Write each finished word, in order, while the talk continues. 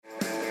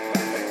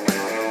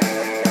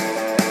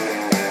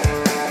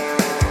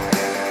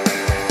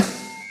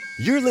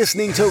You're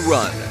listening to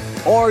Run,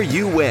 or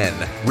You Win,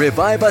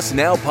 Revive Us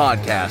Now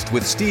podcast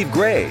with Steve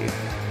Gray.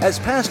 As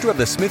pastor of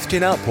the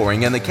Smithton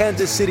Outpouring and the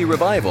Kansas City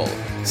Revival,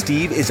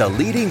 Steve is a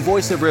leading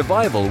voice of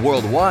revival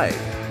worldwide.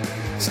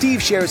 Steve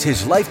shares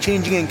his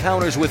life-changing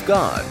encounters with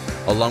God,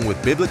 along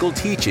with biblical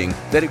teaching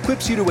that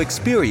equips you to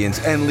experience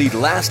and lead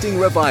lasting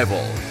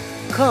revival.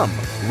 Come,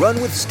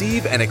 run with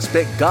Steve and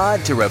expect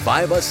God to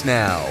revive us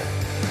now.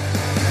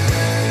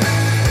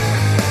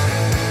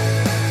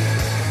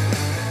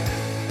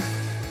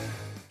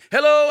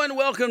 Hello and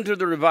welcome to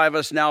the Revive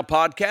Us Now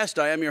podcast.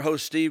 I am your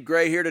host, Steve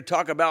Gray, here to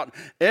talk about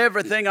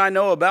everything I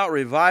know about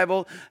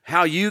revival,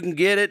 how you can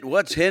get it,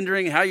 what's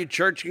hindering, how your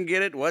church can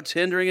get it, what's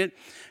hindering it,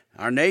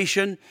 our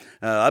nation.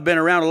 I've been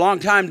around a long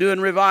time doing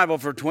revival.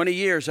 For 20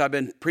 years, I've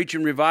been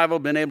preaching revival,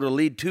 been able to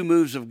lead two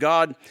moves of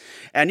God.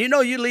 And you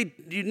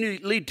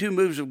lead two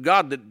moves of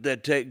God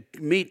that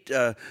meet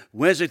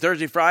Wednesday,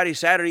 Thursday, Friday,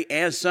 Saturday,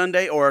 and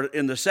Sunday. Or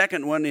in the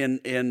second one in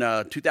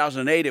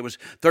 2008, it was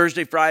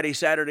Thursday, Friday,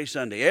 Saturday,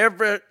 Sunday.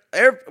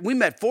 We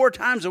met 4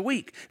 times a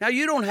week. Now,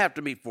 you don't have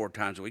to meet 4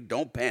 times a week.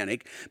 Don't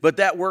panic. But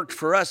that worked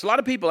for us. A lot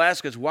of people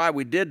ask us why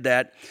we did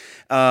that.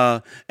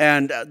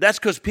 And that's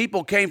because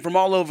people came from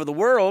all over the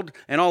world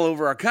and all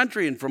over our country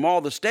and from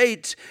all the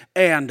states.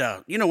 And,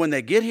 when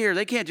they get here,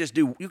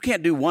 you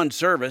can't do one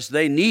service.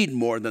 They need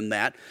more than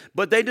that.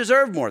 But they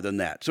deserve more than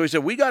that. So he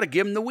said, we got to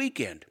give them the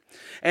weekend.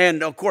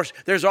 And, of course,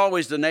 there's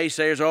always the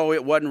naysayers, oh,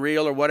 it wasn't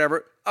real or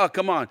whatever. Oh,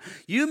 come on.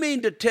 You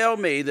mean to tell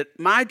me that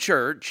my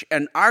church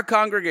and our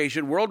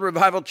congregation, World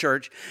Revival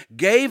Church,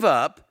 gave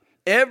up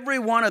every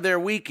one of their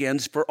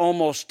weekends for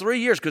almost 3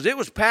 years because it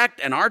was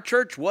packed and our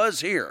church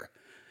was here.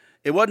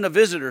 It wasn't a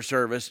visitor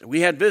service.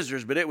 We had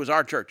visitors, but it was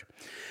our church.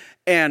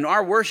 And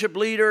our worship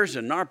leaders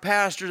and our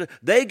pastors,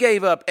 they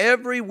gave up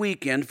every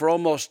weekend for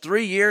almost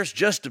 3 years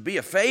just to be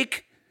a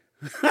fake?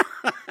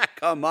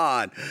 Come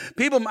on.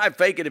 People might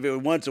fake it if it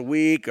was once a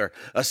week or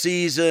a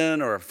season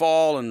or a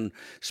fall and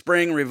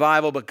spring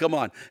revival, but come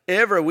on.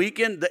 Every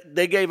weekend,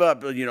 they gave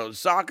up,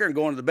 soccer and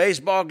going to the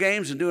baseball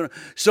games and doing it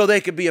so they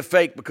could be a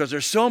fake because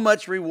there's so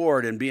much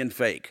reward in being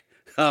fake.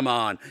 Come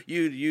on.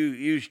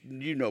 You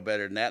know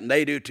better than that, and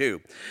they do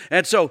too.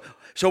 And so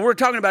we're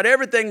talking about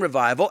everything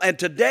revival, and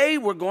today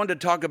we're going to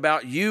talk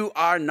about You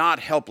Are Not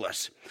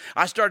Helpless.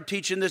 I started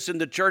teaching this in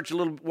the church a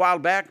little while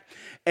back,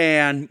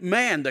 and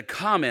man, the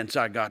comments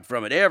I got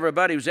from it.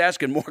 Everybody was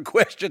asking more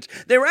questions.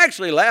 They were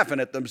actually laughing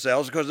at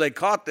themselves because they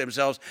caught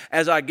themselves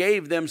as I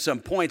gave them some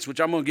points, which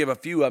I'm going to give a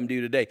few of them to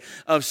you today,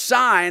 of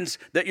signs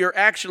that you're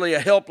actually a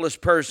helpless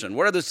person.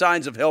 What are the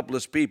signs of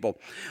helpless people?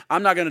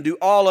 I'm not going to do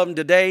all of them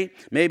today,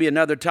 maybe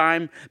another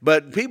time,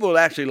 but people are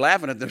actually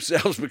laughing at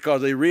themselves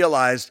because they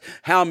realized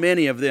how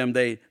many of them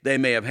they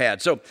may have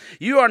had. So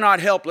you are not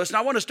helpless. And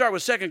I want to start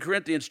with 2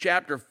 Corinthians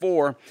chapter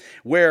 4,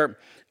 where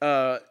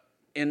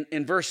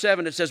in verse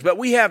 7 it says, but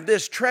we have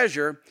this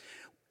treasure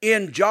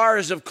in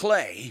jars of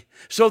clay,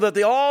 so that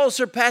the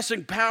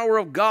all-surpassing power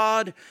of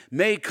God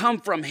may come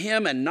from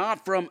him and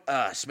not from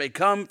us, may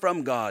come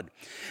from God.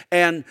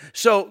 And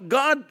so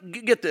God,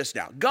 get this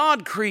now,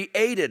 God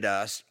created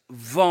us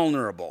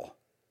vulnerable,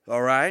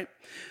 all right?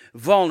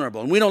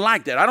 Vulnerable, and we don't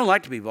like that. I don't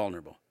like to be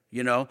vulnerable,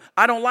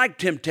 I don't like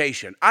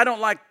temptation. I don't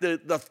like the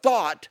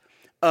thought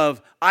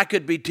of I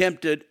could be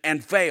tempted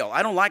and fail.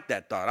 I don't like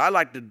that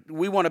thought.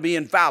 We want to be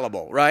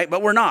infallible, right?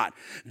 But we're not.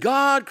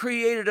 God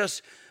created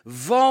us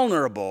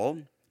vulnerable,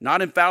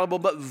 not infallible,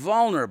 but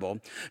vulnerable.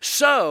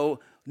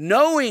 So,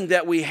 knowing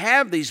that we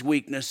have these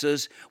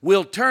weaknesses,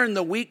 we'll turn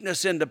the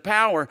weakness into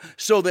power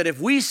so that if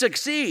we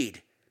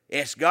succeed,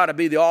 it's got to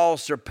be the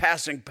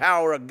all-surpassing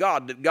power of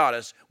God that got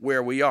us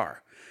where we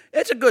are.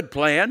 It's a good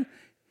plan.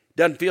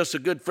 Doesn't feel so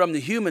good from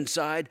the human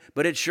side,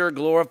 but it sure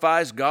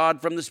glorifies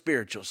God from the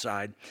spiritual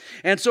side.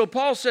 And so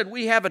Paul said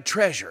we have a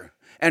treasure.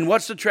 And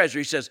what's the treasure?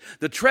 He says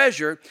the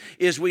treasure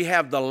is we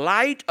have the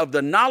light of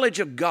the knowledge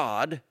of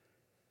God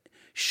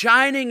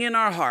shining in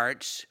our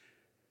hearts,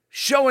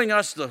 showing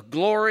us the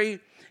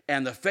glory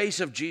and the face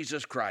of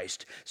Jesus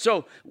Christ.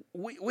 So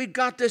we've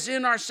got this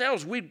in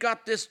ourselves. We've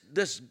got this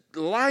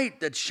light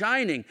that's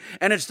shining,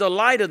 and it's the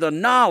light of the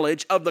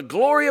knowledge of the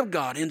glory of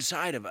God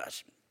inside of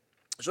us.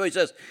 So he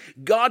says,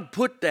 God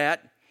put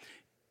that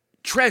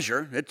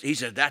treasure, he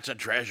says that's a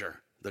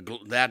treasure,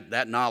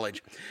 that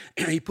knowledge.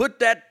 He put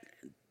that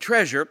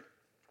treasure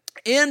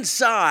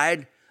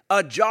inside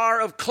a jar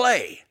of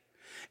clay.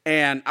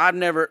 And I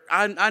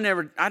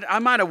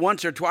might have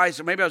once or twice,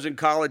 or maybe I was in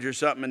college or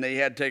something, and they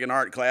had taken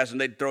art class,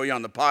 and they'd throw you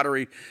on the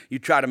pottery. You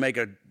try to make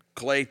a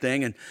clay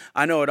thing, and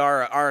I know at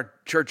our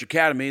church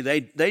academy,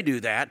 they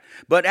do that.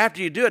 But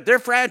after you do it, they're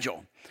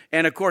fragile.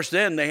 And of course,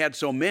 then they had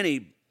so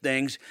many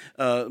things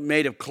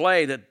made of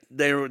clay that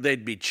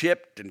they'd be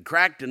chipped and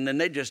cracked, and then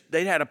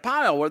they had a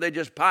pile where they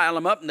just pile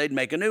them up and they'd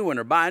make a new one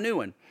or buy a new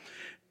one.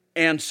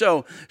 And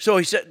so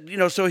he said,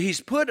 so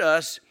he's put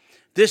us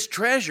this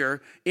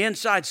treasure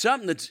inside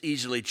something that's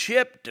easily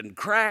chipped and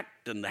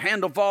cracked and the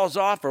handle falls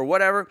off or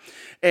whatever,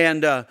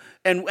 and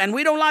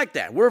we don't like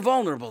that. We're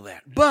vulnerable to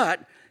that.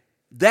 But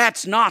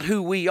that's not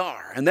who we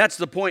are. And that's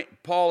the point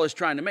Paul is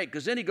trying to make.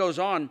 Because then he goes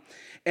on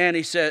and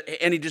he says,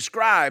 and he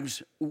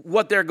describes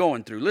what they're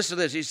going through. Listen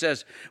to this. He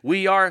says,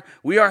 we are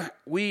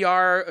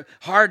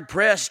hard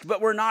pressed,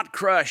 but we're not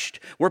crushed.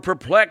 We're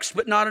perplexed,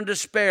 but not in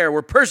despair.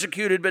 We're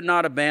persecuted, but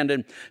not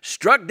abandoned.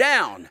 Struck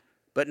down,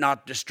 but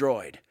not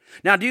destroyed.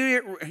 Now,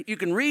 you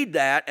can read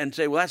that and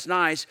say, well, that's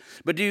nice.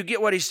 But do you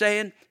get what he's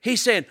saying?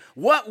 He's saying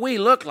what we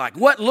look like,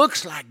 what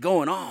looks like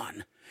going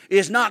on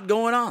is not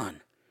going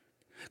on.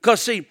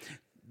 Because, see,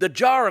 the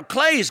jar of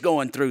clay is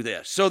going through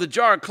this. So the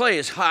jar of clay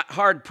is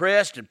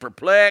hard-pressed and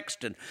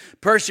perplexed and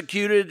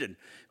persecuted and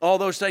all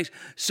those things.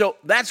 So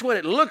that's what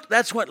it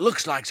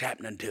looks like is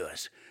happening to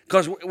us.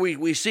 Because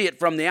we see it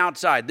from the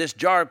outside. This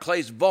jar of clay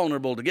is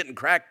vulnerable to getting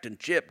cracked and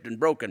chipped and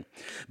broken.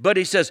 But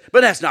he says, but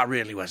that's not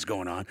really what's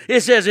going on.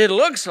 It says it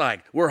looks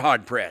like we're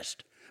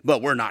hard-pressed,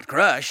 but we're not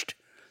crushed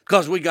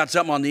because we got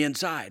something on the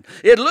inside.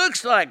 It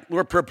looks like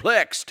we're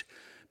perplexed,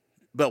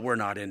 but we're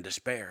not in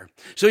despair.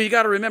 So you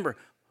got to remember,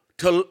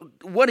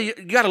 you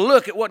got to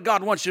look at what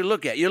God wants you to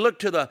look at. You look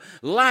to the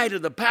light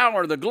of the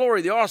power, the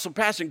glory, the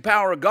all-surpassing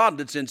power of God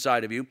that's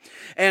inside of you,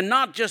 and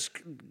not just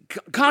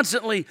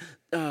constantly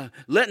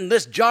letting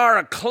this jar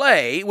of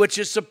clay, which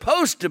is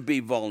supposed to be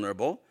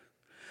vulnerable,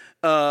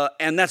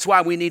 and that's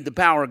why we need the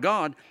power of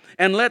God,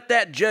 and let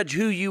that judge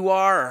who you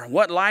are or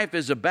what life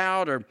is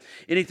about or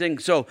anything.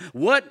 So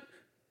what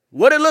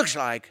it looks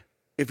like,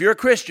 if you're a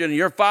Christian,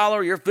 you're a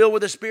follower, you're filled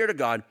with the Spirit of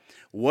God,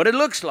 what it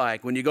looks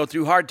like when you go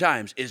through hard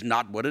times is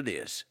not what it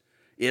is.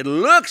 It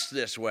looks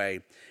this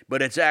way,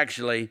 but it's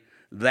actually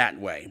that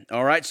way.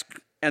 All right?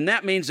 And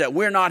that means that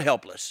we're not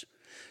helpless.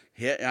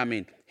 I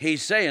mean,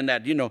 he's saying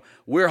that,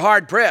 we're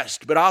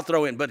hard-pressed,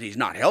 but he's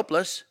not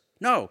helpless.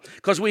 No,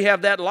 because we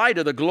have that light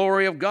of the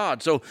glory of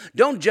God. So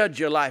don't judge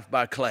your life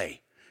by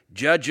clay.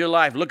 Judge your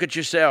life. Look at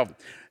yourself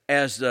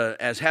as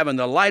having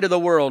the light of the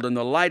world and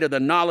the light of the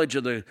knowledge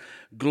of the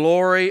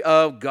glory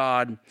of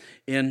God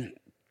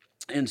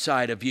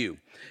inside of you.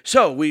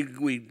 So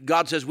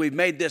God says we've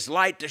made this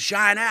light to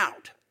shine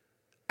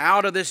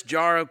out of this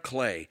jar of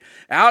clay,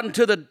 out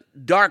into the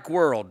dark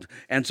world.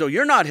 And so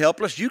you're not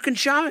helpless. You can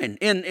shine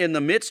in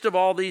the midst of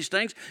all these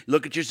things.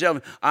 Look at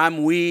yourself.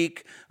 I'm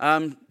weak.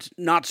 I'm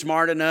not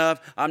smart enough.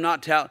 I'm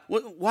not talented.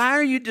 Why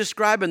are you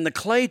describing the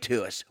clay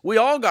to us? We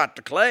all got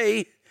the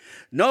clay.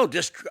 No,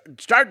 just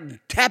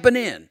start tapping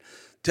in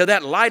to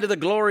that light of the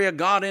glory of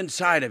God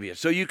inside of you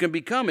so you can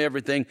become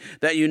everything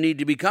that you need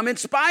to become. In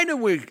spite of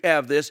we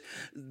have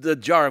the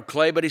jar of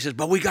clay, but he says,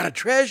 but we got a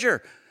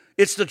treasure.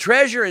 It's the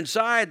treasure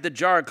inside the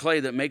jar of clay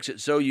that makes it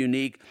so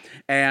unique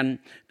and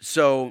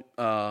so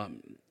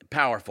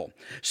powerful.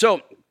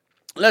 So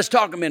let's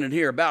talk a minute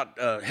here about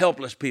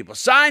helpless people,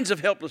 signs of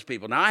helpless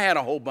people. Now, I had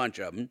a whole bunch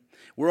of them.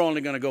 We're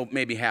only going to go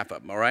maybe half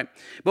of them, all right?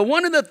 But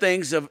one of the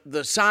things of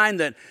the sign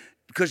that,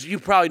 because you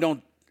probably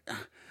don't,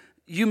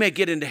 you may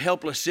get into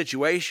helpless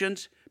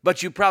situations,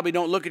 but you probably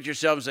don't look at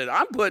yourself and say,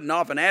 I'm putting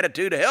off an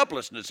attitude of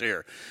helplessness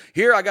here.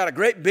 Here I got a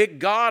great big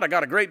God. I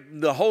got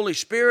the Holy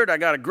Spirit. I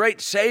got a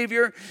great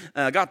Savior.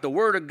 I got the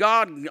Word of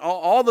God,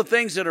 all the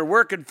things that are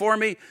working for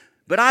me.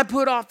 But I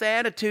put off the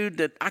attitude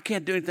that I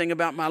can't do anything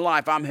about my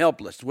life. I'm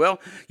helpless. Well,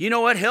 you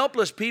know what?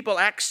 Helpless people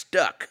act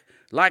stuck,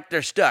 like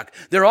they're stuck.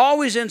 They're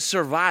always in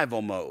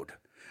survival mode.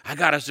 I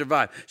got to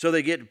survive. So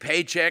they get a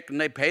paycheck and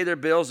they pay their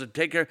bills and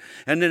take care.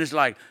 And then it's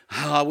like,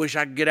 I wish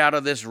I could get out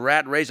of this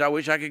rat race. I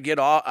wish I could get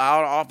out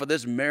off of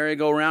this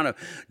merry-go-round of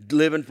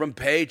living from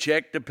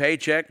paycheck to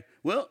paycheck.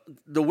 Well,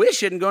 the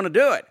wish isn't going to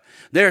do it.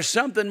 There's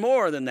something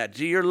more than that.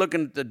 So you're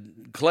looking at the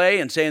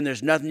clay and saying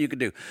there's nothing you can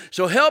do.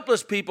 So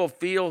helpless people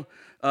feel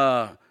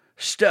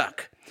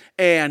stuck.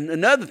 And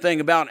another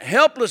thing about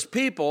helpless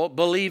people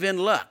believe in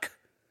luck.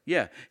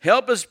 Yeah,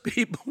 helpless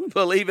people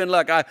believe in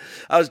luck. I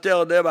was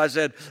telling them, I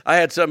said, I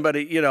had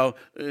somebody,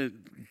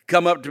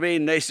 come up to me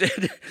and they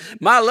said,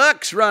 my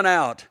luck's run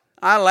out.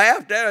 I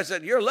laughed at it. I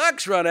said, your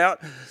luck's run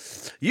out.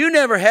 You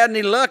never had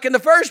any luck in the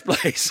first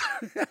place.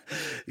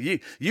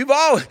 You've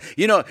always,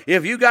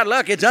 if you got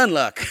luck, it's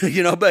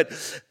unluck,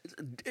 but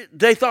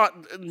they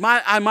thought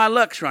my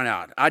luck's run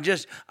out.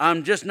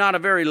 I'm just not a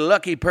very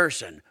lucky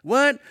person.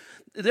 What?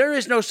 There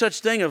is no such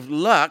thing of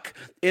luck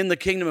in the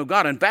kingdom of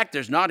God. In fact,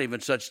 there's not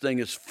even such thing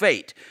as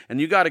fate. And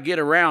you got to get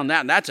around that.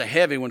 And that's a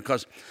heavy one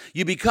because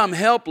you become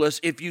helpless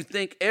if you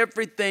think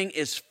everything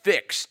is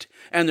fixed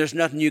and there's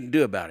nothing you can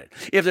do about it.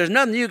 If there's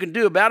nothing you can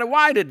do about it,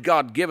 why did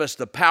God give us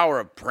the power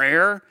of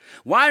prayer?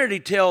 Why did he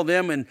tell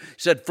them and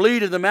said, flee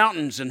to the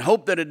mountains and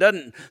hope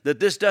that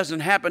this doesn't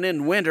happen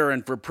in winter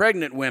and for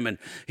pregnant women?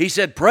 He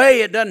said,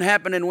 pray it doesn't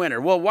happen in winter.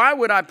 Well, why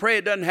would I pray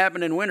it doesn't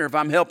happen in winter if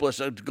I'm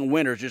helpless?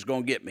 Winter's just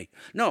going to get me.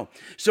 No.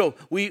 So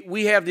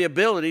we have the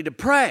ability to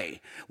pray.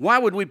 Why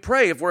would we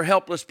pray if we're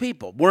helpless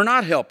people? We're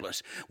not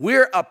helpless.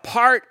 We're a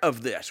part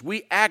of this.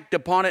 We act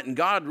upon it and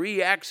God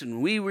reacts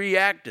and we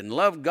react and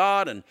love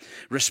God and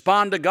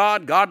respond to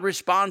God. God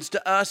responds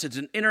to us. It's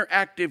an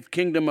interactive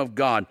kingdom of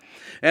God.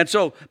 And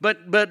so,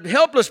 but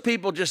helpless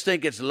people just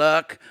think it's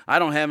luck. I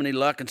don't have any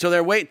luck. And so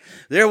they're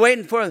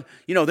waiting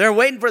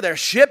for their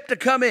ship to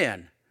come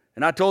in. And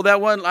And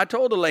I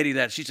told the lady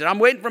that. She said, I'm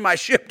waiting for my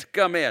ship to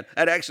come in.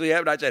 That actually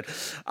happened. I said,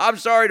 I'm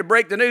sorry to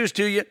break the news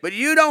to you, but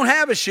you don't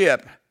have a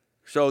ship.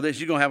 So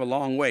you're going to have a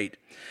long wait.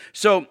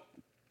 So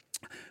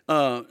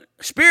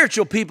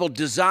spiritual people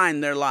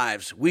design their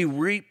lives. We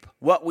reap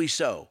what we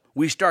sow.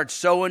 We start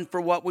sowing for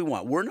what we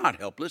want. We're not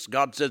helpless.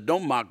 God says,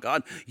 don't mock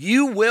God.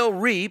 You will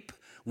reap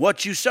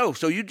what you sow.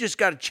 So you just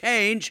got to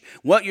change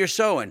what you're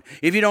sowing.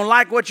 If you don't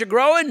like what you're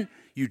growing,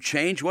 you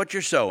change what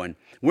you're sowing.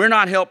 We're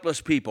not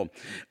helpless people.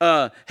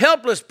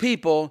 Helpless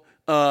people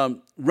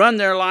run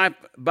their life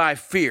by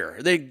fear.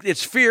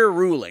 It's fear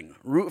ruling.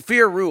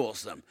 Fear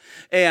rules them.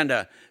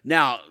 And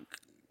now,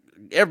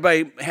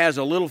 everybody has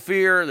a little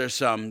fear. There's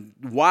some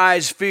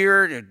wise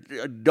fear.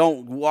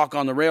 Don't walk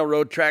on the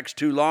railroad tracks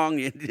too long.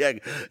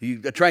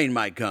 A train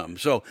might come.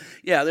 So,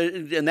 yeah,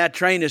 and that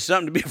train is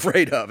something to be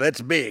afraid of.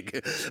 That's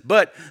big.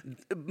 But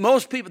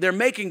most people, they're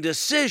making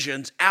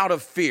decisions out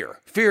of fear.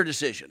 Fear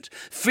decisions.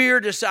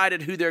 Fear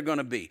decided who they're going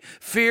to be.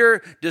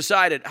 Fear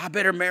decided, I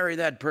better marry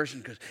that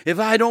person because if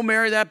I don't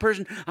marry that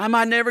person, I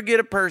might never get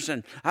a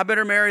person. I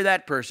better marry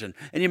that person.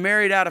 And you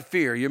married out of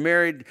fear. You're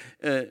married,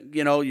 you're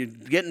getting old, you're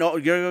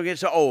going to get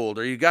so old,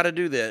 or you got to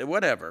do this,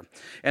 whatever.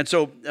 And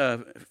so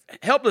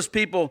helpless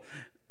people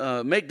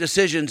make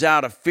decisions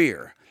out of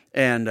fear.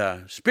 And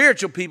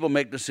spiritual people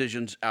make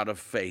decisions out of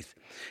faith.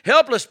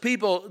 Helpless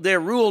people, they're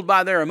ruled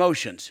by their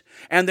emotions.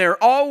 And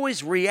they're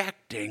always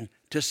reacting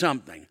to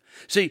something.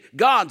 See,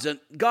 God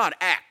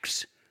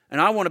acts, and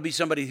I want to be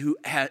somebody who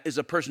is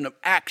a person of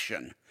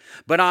action,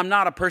 but I'm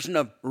not a person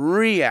of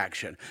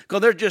reaction,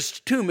 because there's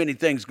just too many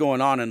things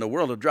going on in the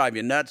world to drive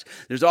you nuts.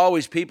 There's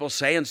always people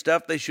saying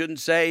stuff they shouldn't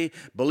say,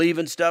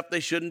 believing stuff they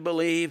shouldn't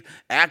believe,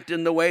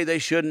 acting the way they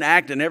shouldn't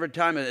act, and every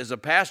time as a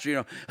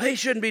pastor, they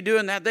shouldn't be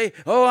doing that.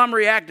 I'm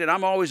reacting.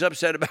 I'm always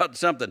upset about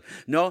something.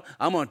 No,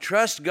 I'm going to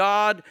trust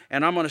God,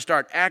 and I'm going to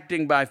start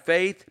acting by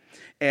faith,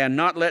 and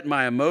not let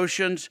my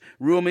emotions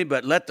rule me,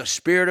 but let the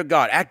Spirit of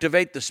God,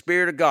 activate the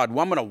Spirit of God.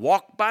 Well, I'm going to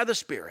walk by the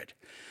Spirit.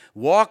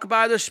 Walk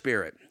by the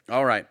Spirit.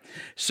 All right.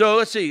 So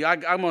let's see.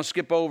 I'm going to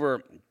skip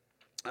over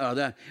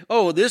that.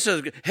 Oh, this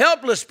is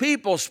helpless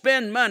people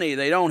spend money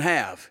they don't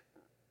have.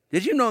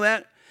 Did you know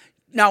that?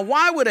 Now,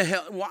 why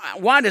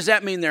does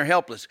that mean they're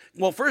helpless?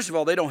 Well, first of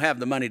all, they don't have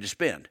the money to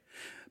spend,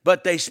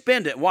 but they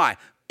spend it. Why?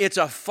 It's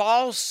a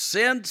false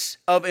sense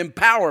of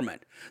empowerment.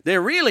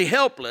 They're really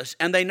helpless,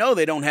 and they know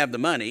they don't have the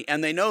money,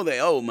 and they know they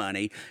owe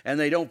money, and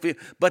they don't feel,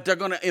 but they're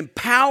going to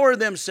empower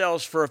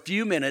themselves for a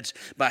few minutes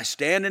by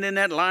standing in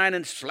that line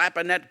and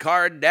slapping that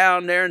card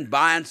down there and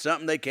buying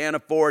something they can't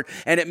afford,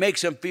 and it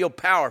makes them feel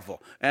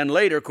powerful. And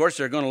later, of course,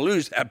 they're going to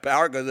lose that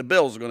power because the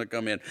bills are going to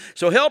come in.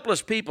 So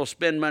helpless people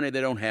spend money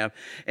they don't have.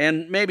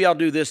 And maybe I'll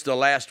do this the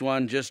last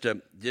one just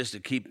to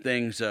keep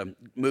things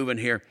moving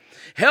here.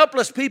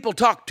 Helpless people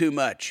talk too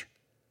much.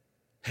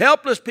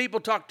 Helpless people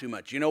talk too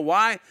much. You know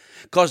why?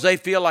 Because they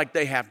feel like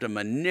they have to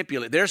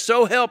manipulate. They're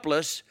so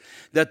helpless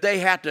that they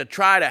have to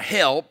try to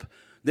help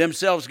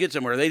themselves get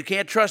somewhere. They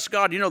can't trust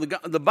God.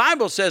 The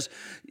Bible says,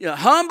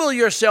 humble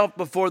yourself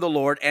before the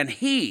Lord, and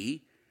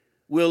He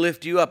will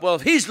lift you up. Well,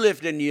 if He's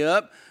lifting you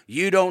up,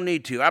 you don't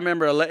need to. I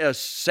remember a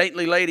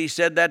saintly lady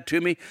said that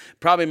to me,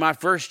 probably my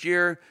first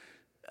year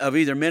of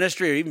either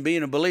ministry or even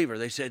being a believer.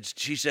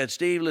 She said,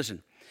 Steve,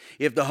 listen,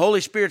 if the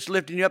Holy Spirit's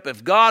lifting you up,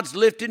 if God's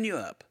lifting you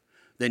up,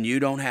 then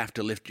you don't have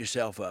to lift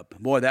yourself up.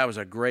 Boy, that was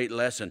a great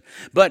lesson.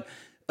 But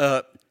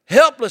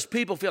helpless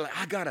people feel like,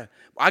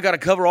 I gotta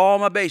cover all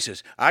my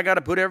bases. I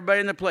gotta put everybody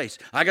in their place.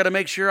 I gotta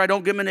make sure I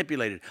don't get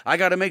manipulated. I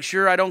gotta make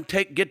sure I don't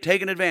get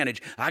taken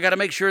advantage. I gotta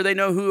make sure they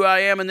know who I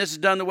am and this is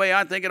done the way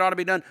I think it ought to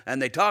be done.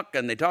 And they talk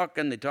and they talk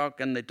and they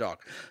talk and they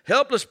talk.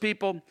 Helpless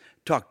people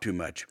talk too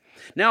much.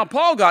 Now,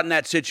 Paul got in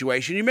that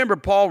situation. You remember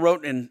Paul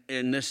wrote in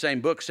this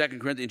same book, 2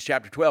 Corinthians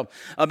chapter 12,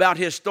 about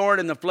his thorn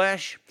in the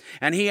flesh,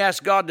 and he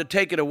asked God to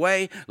take it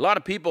away. A lot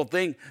of people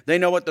think they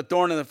know what the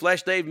thorn in the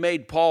flesh. They've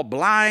made Paul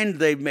blind.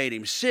 They've made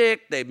him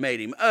sick. They've made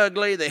him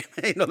ugly. They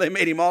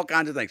made him all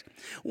kinds of things.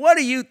 What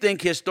do you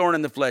think his thorn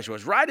in the flesh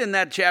was? Right in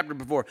that chapter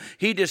before,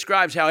 he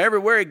describes how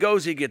everywhere he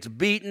goes, he gets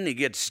beaten, he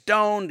gets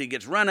stoned, he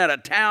gets run out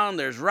of town.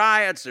 There's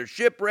riots, there's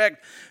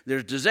shipwreck,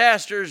 there's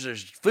disasters,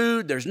 there's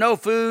food, there's no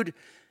food.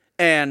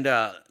 And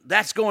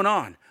that's going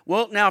on.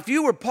 Well, now, if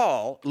you were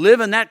Paul,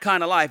 living that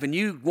kind of life, and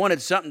you wanted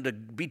something to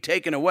be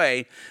taken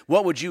away,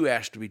 what would you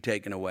ask to be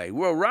taken away?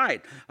 Well,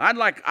 right. I'd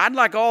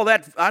like all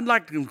that. I'd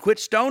like to quit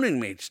stoning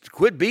me,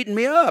 quit beating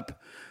me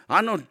up.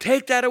 I don't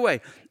take that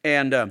away.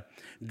 And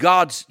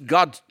God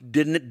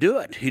didn't do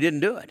it. He didn't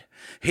do it.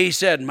 He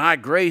said, my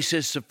grace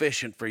is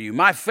sufficient for you.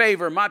 My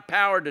favor, my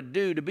power to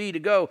do, to be, to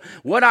go.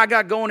 What I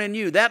got going in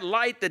you, that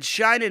light that's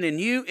shining in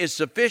you is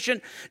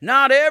sufficient.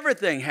 Not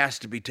everything has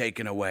to be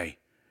taken away.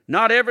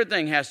 Not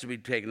everything has to be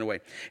taken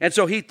away. And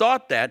so he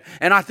thought that.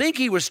 And I think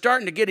he was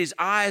starting to get his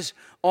eyes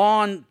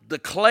on the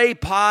clay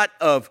pot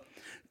of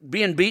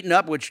being beaten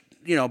up, which,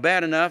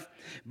 bad enough.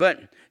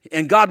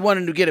 And God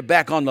wanted to get it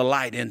back on the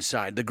light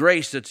inside, the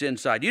grace that's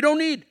inside. You don't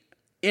need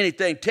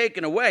anything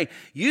taken away.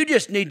 You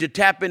just need to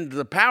tap into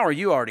the power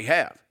you already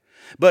have.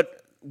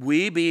 But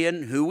we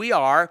being who we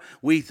are,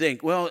 we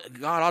think, well,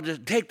 God, I'll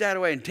just take that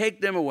away and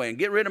take them away and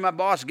get rid of my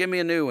boss, give me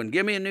a new one,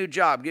 give me a new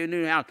job, give me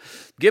a new house,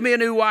 give me a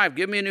new wife,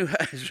 give me a new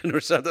husband or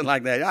something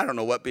like that. I don't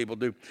know what people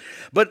do.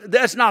 But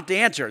that's not the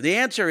answer. The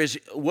answer is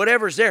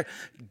whatever's there,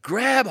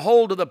 grab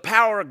hold of the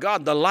power of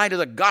God, the light of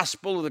the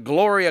gospel, of the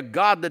glory of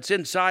God that's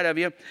inside of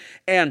you,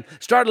 and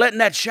start letting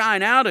that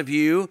shine out of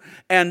you,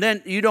 and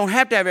then you don't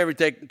have to have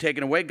everything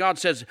taken away. God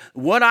says,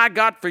 what I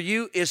got for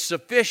you is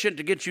sufficient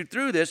to get you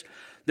through this.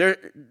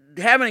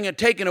 Having it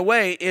taken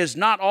away is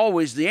not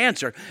always the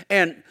answer.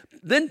 And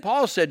then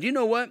Paul said, you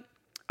know what?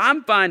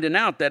 I'm finding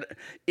out that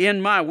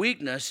in my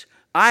weakness,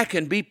 I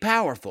can be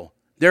powerful.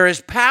 There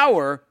is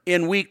power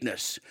in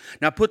weakness.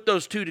 Now put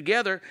those two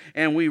together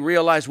and we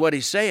realize what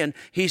he's saying.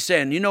 He's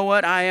saying, you know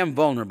what? I am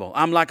vulnerable.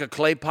 I'm like a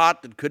clay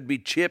pot that could be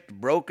chipped,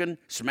 broken,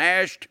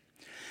 smashed.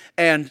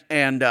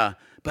 But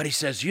he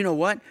says, you know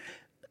what?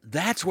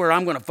 That's where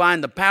I'm going to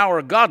find the power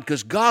of God,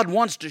 because God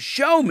wants to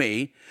show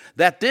me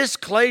that this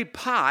clay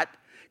pot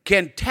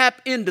can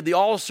tap into the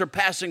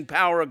all-surpassing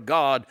power of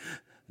God,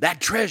 that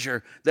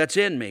treasure that's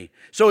in me.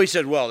 So he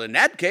said, well, in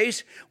that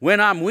case,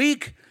 when I'm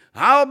weak,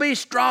 I'll be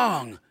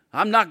strong.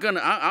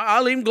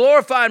 I'll even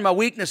glorify my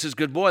weaknesses,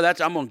 because boy,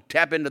 I'm going to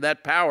tap into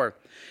that power.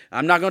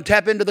 I'm not going to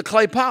tap into the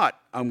clay pot.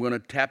 I'm going to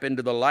tap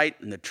into the light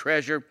and the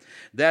treasure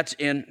that's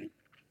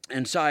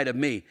inside of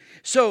me.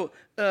 So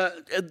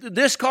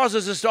this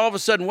causes us to all of a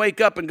sudden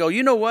wake up and go,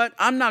 you know what?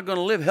 I'm not going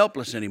to live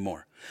helpless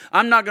anymore.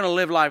 I'm not going to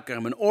live like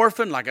I'm an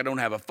orphan, like I don't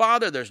have a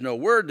father. There's no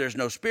word. There's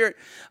no spirit.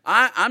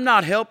 I'm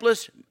not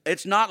helpless.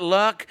 It's not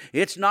luck.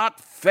 It's not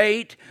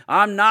fate.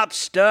 I'm not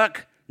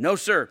stuck. No,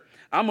 sir.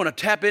 I'm going to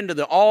tap into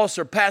the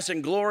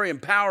all-surpassing glory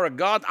and power of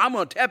God. I'm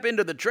going to tap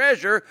into the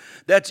treasure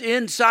that's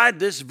inside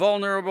this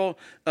vulnerable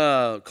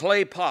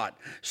clay pot.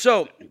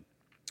 So,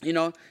 you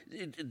know,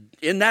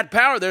 in that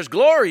power, there's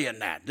glory in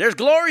that. There's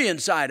glory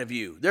inside of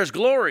you. There's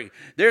glory.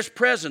 There's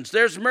presence.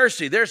 There's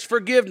mercy. There's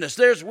forgiveness.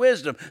 There's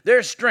wisdom.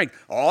 There's strength.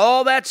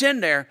 All that's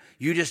in there.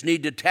 You just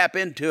need to tap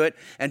into it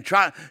and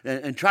try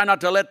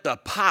not to let the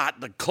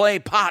clay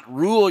pot,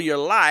 rule your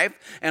life.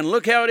 And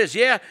look how it is.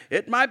 Yeah,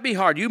 it might be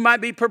hard. You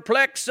might be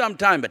perplexed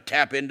sometime, but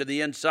tap into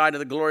the inside of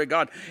the glory of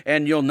God,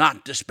 and you'll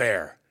not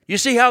despair. You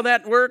see how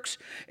that works?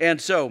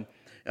 And so,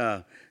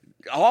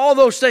 all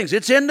those things,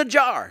 it's in the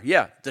jar.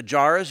 Yeah, the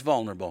jar is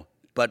vulnerable,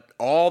 but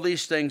all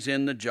these things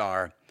in the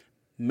jar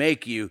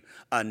make you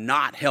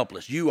not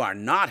helpless. You are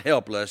not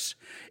helpless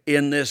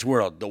in this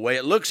world. The way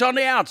it looks on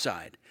the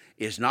outside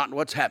is not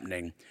what's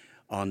happening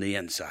on the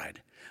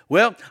inside.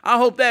 Well, I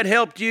hope that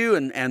helped you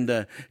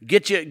and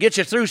get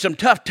you through some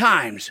tough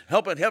times.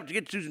 Help you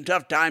get through some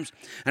tough times.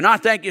 And I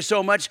thank you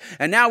so much.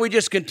 And now we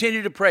just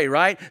continue to pray,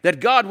 right? That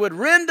God would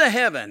rend the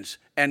heavens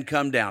and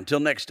come down.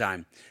 Till next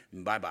time,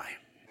 bye-bye.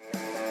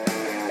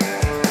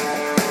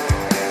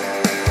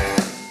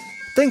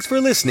 Thanks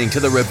for listening to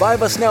the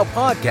Revive Us Now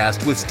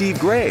podcast with Steve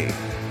Gray.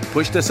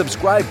 Push the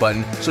subscribe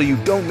button so you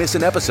don't miss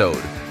an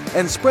episode,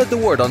 and spread the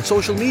word on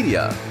social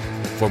media.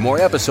 For more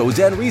episodes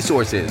and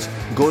resources,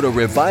 go to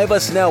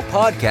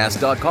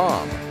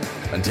reviveusnowpodcast.com.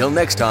 Until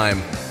next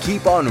time,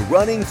 keep on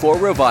running for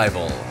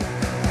revival.